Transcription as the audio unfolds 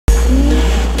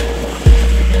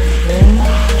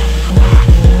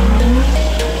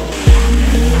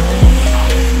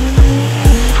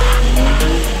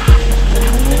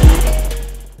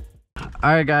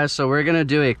Alright guys, so we're gonna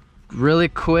do a really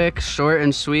quick, short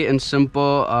and sweet and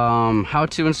simple how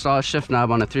to install a shift knob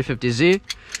on a 350Z.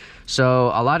 So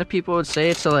a lot of people would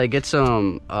say to like get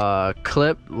some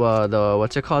clip, the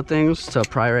what's it called things to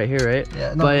pry right here, right?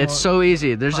 Yeah, no, but it's so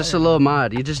easy. There's just a little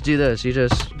mod. You just do this. You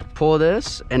just pull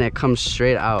this and it comes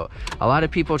straight out. A lot of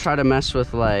people try to mess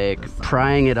with like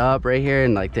prying it up right here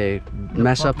and like they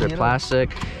mess up their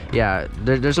plastic. Yeah,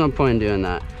 there's no point in doing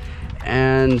that.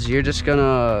 And you're just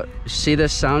gonna see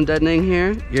this sound deadening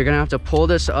here. You're gonna have to pull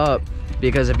this up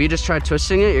because if you just try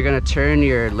twisting it, you're gonna turn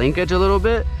your linkage a little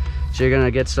bit. So you're gonna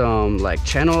get some like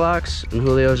channel locks, and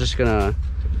Julio's just gonna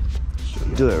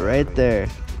do it right there.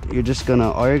 You're just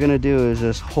gonna, all you're gonna do is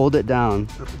just hold it down.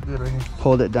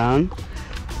 Hold it down.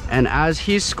 And as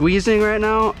he's squeezing right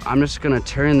now, I'm just gonna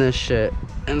turn this shit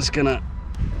and it's gonna,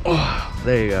 oh,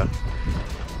 there you go.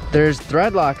 There's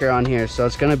thread locker on here, so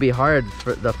it's gonna be hard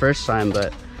for the first time,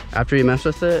 but after you mess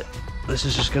with it, this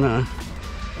is just gonna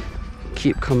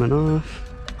keep coming off.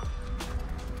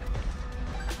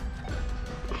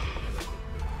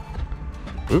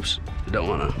 Oops, don't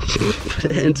wanna put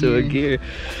it into a gear.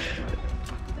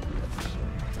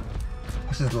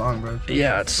 This is long, bro.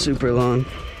 Yeah, it's super long.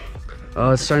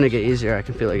 Oh, it's starting to get easier. I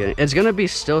can feel it getting. It's gonna be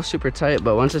still super tight,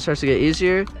 but once it starts to get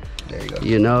easier, there you go.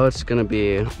 You know it's gonna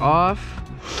be off.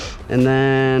 And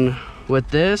then with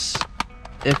this,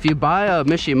 if you buy a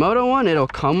Mishimoto one, it'll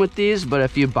come with these, but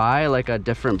if you buy like a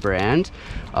different brand,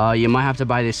 you might have to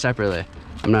buy these separately.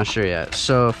 I'm not sure yet.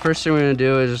 So first thing we're gonna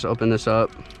do is just open this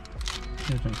up,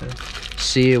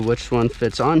 see which one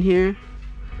fits on here,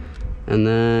 and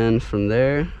then from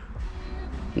there,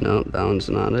 nope, that one's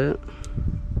not it.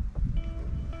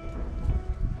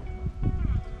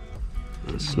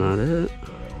 That's not it.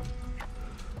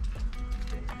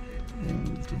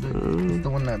 It's the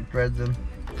one that threads them.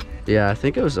 Yeah, I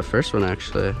think it was the first one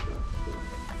actually.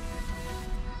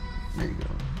 There you go.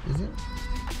 Is it?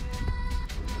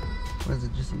 Or is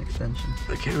it just an extension?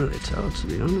 I can't really tell, to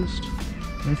be honest.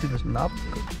 Let me see this knob.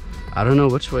 I don't know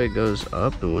which way it goes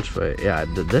up and which way. Yeah,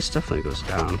 this definitely goes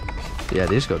down. Yeah,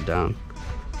 these go down.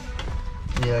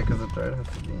 Yeah, because the thread has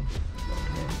to be.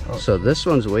 Oh. So this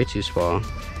one's way too small.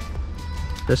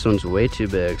 This one's way too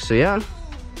big. So yeah,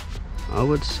 I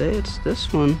would say it's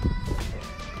this one.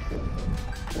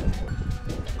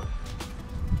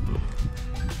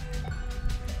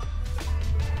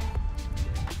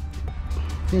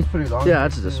 Seems pretty long. Yeah,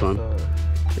 it's this one.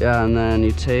 Yeah, and then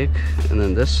you take, and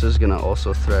then this is gonna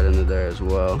also thread into there as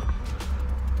well.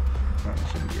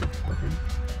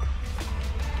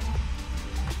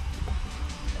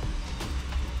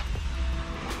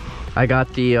 I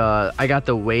got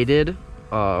the weighted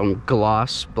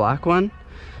gloss black one.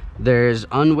 There's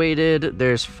unweighted,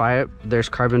 there's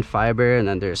carbon fiber, and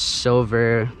then there's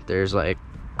silver, there's like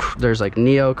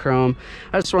neochrome.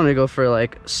 I just wanted to go for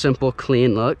like simple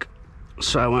clean look,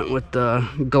 so I went with the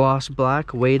gloss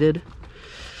black weighted.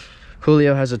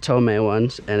 Julio has a Tomei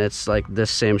one and it's like this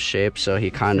same shape, so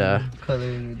he kind of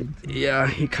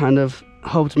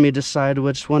helped me decide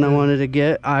which one I wanted to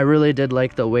get. I really did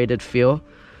like the weighted feel.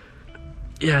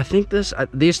 Yeah, I think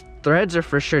these threads are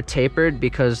for sure tapered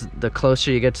because the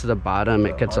closer you get to the bottom,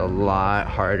 it gets a lot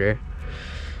harder.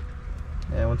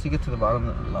 Yeah, once you get to the bottom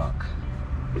of the lock,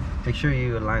 make sure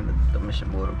you align the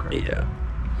Mishimoto correctly. Yeah.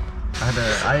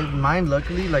 Mine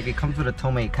luckily, like it comes with a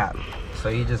Tomei cap. So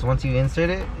you just, once you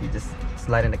insert it, you just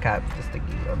slide in the cap, just sticky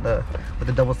with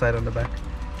the double side on the back.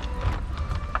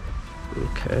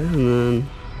 Okay, and then,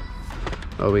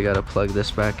 oh, we gotta plug this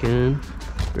back in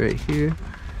right here.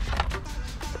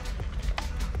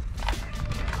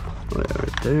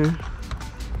 Right there.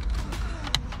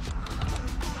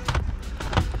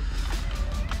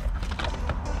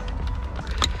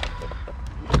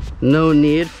 No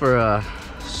need for a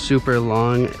super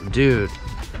long, dude.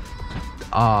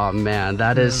 Oh man,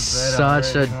 that is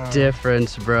such a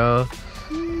difference, bro.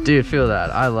 Dude, feel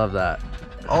that. I love that.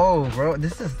 Oh, bro,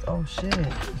 this is, oh shit.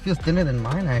 It feels thinner than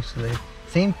mine actually.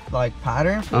 Same like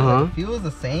pattern. It feels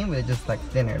the same, but it's just like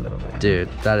thinner a little bit. Dude,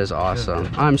 that is awesome.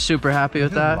 I'm super happy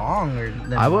with that. Longer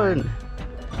than mine.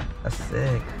 That's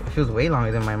sick. It feels way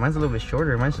longer than mine. Mine's a little bit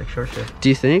shorter. Mine's like short shift. Do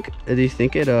you think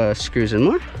it screws in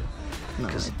more? No,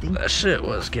 because that shit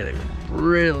was getting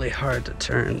really hard to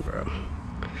turn, bro.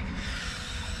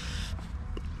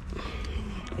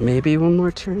 Maybe one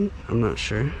more turn? I'm not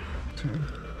sure.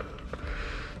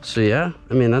 So yeah,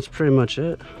 I mean, that's pretty much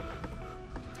it.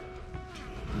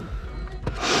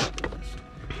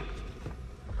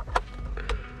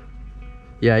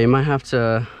 Yeah, you guys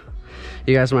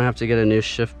might have to get a new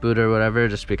shift boot or whatever,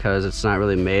 just because it's not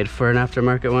really made for an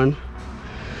aftermarket one.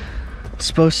 It's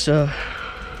supposed to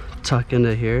tuck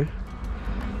into here.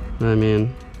 I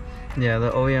mean, yeah,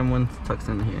 the OEM one tucks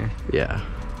in here. Yeah.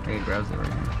 Like it grabs it right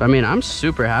here. I mean, I'm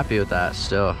super happy with that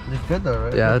still. It's good though,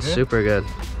 right? Yeah, it's it's super good.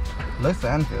 Looks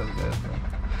and feels good.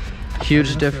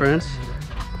 Huge difference.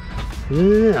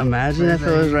 Imagine if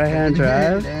it was right hand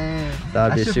drive. That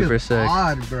would be super sick.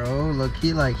 Odd, bro. Look,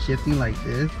 he like shifting like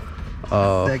this.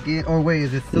 Oh. Second, or wait,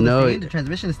 is it still the same? The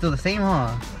transmission is still the same,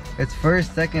 huh? It's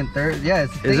first, second, third. Yeah,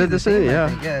 it's is it the same? Yeah.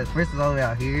 Yeah, it's first is all the way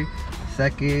out here.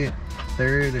 Second,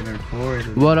 third, and then fourth.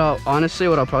 What honestly,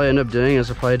 what I'll probably end up doing is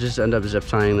I'll probably just end up zip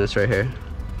tying this right here.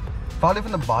 Probably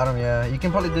from the bottom, yeah. You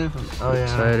can probably do it from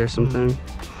side or something.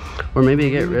 Or maybe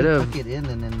get rid of tuck it in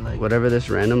and then, like, whatever this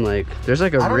random, like, there's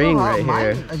like a ring right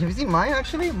here. Have you seen mine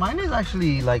actually? Mine is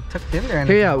actually like tucked in there.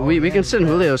 Here, yeah, we can sit in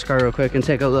Julio's car real quick and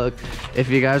take a look. If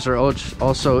you guys are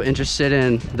also interested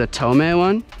in the Tome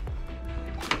one.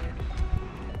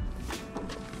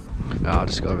 Oh, I'll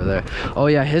just go over there. Oh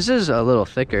yeah, his is a little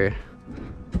thicker.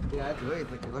 Yeah, it's way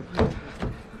thicker. Look.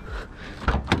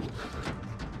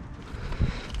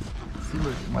 See,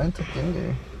 look, mine tucked in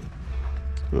there.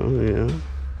 Oh yeah.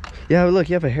 Yeah, look,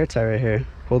 you have a hair tie right here,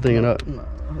 holding it up. No,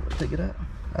 take it out.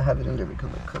 I have it in there because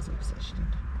my cousin possessed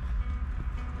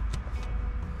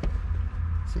it.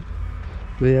 See?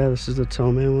 But yeah, this is the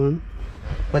Tome one.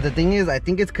 But the thing is, I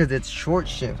think it's because it's short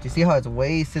shift. You see how its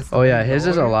waist sits? Oh yeah, his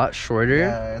is a lot shorter.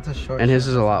 Yeah, it's a short. And his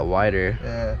is a lot wider.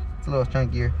 Yeah, it's a little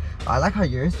chunkier. I like how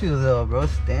yours feels though, bro.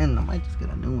 It's thin. I might just get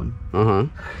a new one. Uh-huh.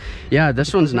 Yeah,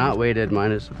 this one's not weighted.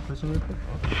 Mine is.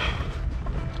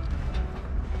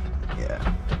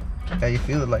 Yeah. Yeah, you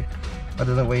feel it like it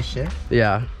doesn't weigh shit.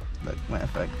 Yeah. Look, matter of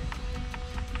fact.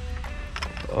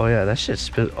 Oh yeah, that shit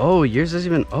spins. Oh, yours doesn't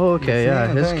even. Oh, okay, yeah,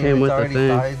 his came with the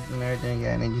thing. And everything,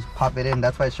 yeah, and then you just pop it in.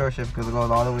 That's why it's short shift, because it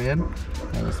goes all the way in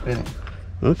and you spin it.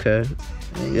 Okay.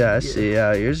 Yeah, I see.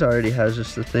 Yeah, yours already has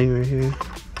just the thing right here.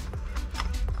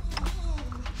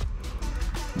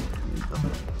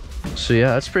 So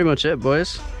yeah, that's pretty much it,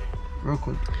 boys. Real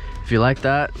quick. If you like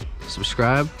that,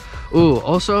 subscribe. Ooh,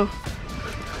 also.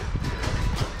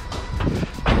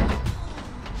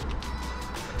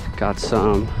 Got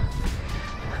some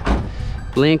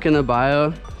link in the bio.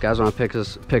 You guys want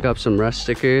to pick up some Rust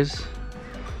stickers,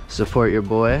 support your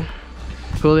boy.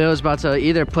 Julio's about to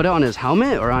either put it on his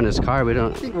helmet or on his car. We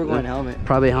don't. I think we're going helmet.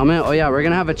 Probably helmet. Oh yeah, we're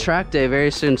gonna have a track day very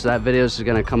soon, so that video is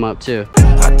gonna come up too.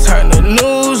 I turn the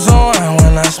news on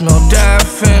when I smell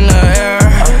death in the air.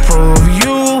 I prove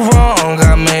you wrong.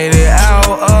 I made it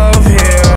out of here.